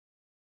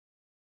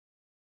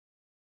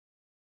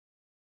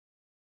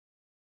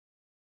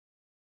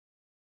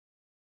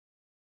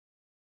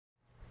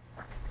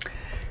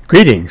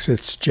Greetings,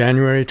 it's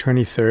January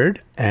 23rd,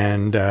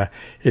 and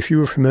if you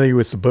were familiar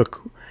with the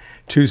book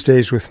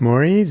Tuesdays with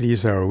Maury,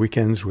 these are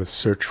weekends with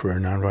Search for a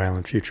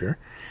Nonviolent Future,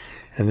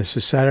 and this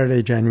is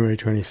Saturday, January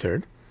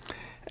 23rd,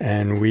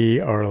 and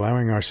we are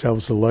allowing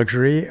ourselves the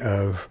luxury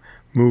of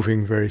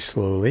moving very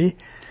slowly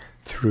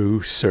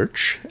through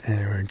Search, and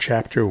we're in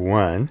Chapter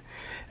 1,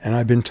 and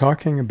I've been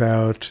talking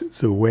about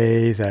the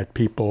way that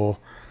people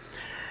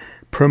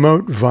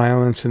promote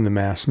violence in the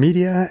mass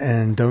media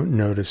and don't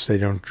notice, they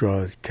don't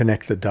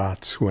connect the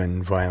dots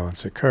when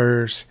violence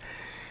occurs,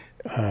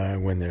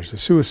 when there's a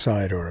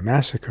suicide or a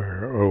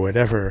massacre or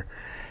whatever.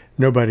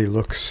 Nobody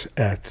looks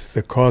at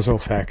the causal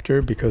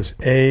factor because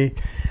A,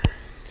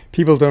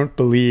 people don't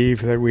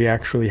believe that we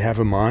actually have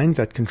a mind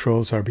that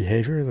controls our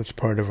behavior. That's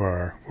part of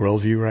our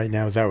worldview right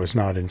now. That was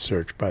not in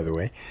Search, by the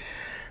way.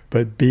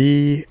 But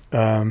B,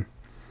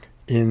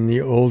 in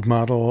the old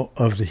model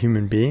of the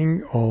human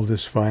being, all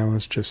this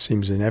violence just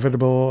seems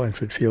inevitable, and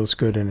if it feels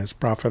good and it's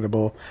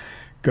profitable,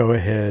 go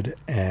ahead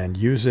and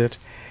use it.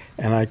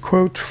 And I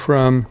quote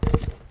from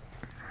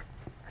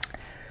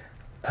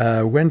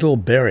Wendell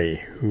Berry,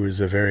 who is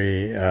a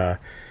very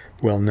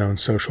well-known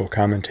social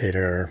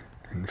commentator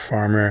and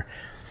farmer,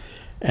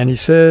 and he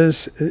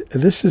says,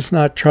 this is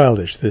not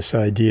childish, this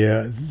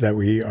idea that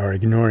we are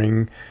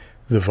ignoring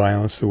the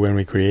violence when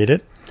we create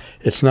it.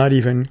 It's not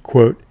even,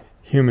 quote,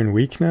 human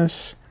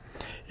weakness.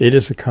 It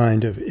is a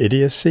kind of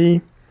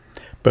idiocy,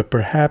 but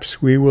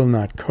perhaps we will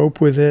not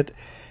cope with it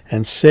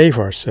and save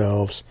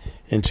ourselves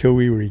until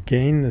we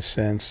regain the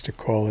sense to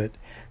call it,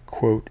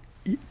 quote,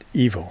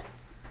 evil.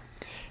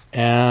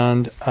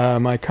 And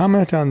my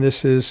comment on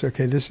this is,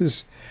 okay, this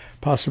is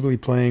possibly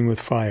playing with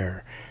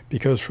fire,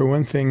 because for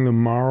one thing, the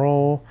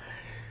moral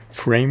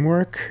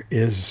framework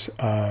is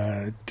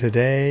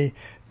today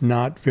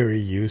not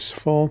very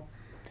useful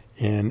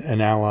in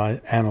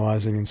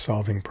analyzing and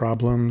solving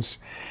problems.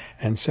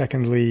 And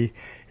secondly,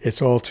 it's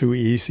all too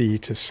easy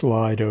to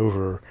slide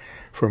over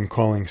from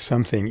calling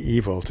something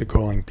evil to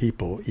calling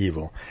people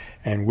evil.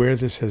 And where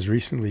this has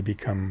recently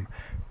become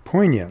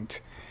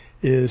poignant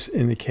is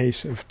in the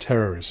case of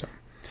terrorism.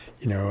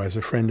 You know, as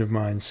a friend of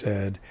mine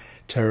said,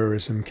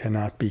 terrorism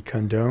cannot be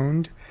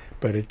condoned,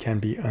 but it can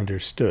be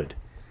understood.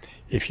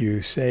 If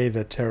you say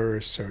that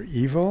terrorists are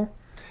evil,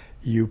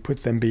 you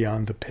put them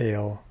beyond the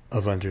pale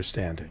of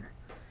understanding.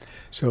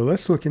 So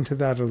let's look into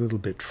that a little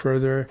bit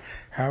further.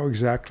 How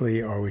exactly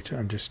are we to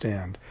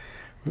understand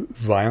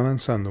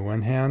violence on the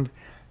one hand,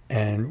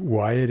 and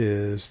why it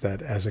is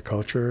that as a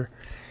culture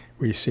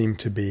we seem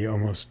to be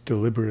almost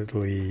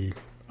deliberately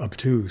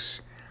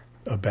obtuse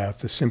about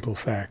the simple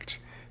fact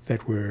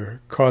that we're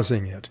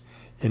causing it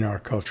in our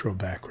cultural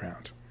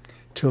background.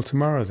 Till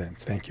tomorrow then,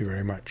 thank you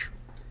very much.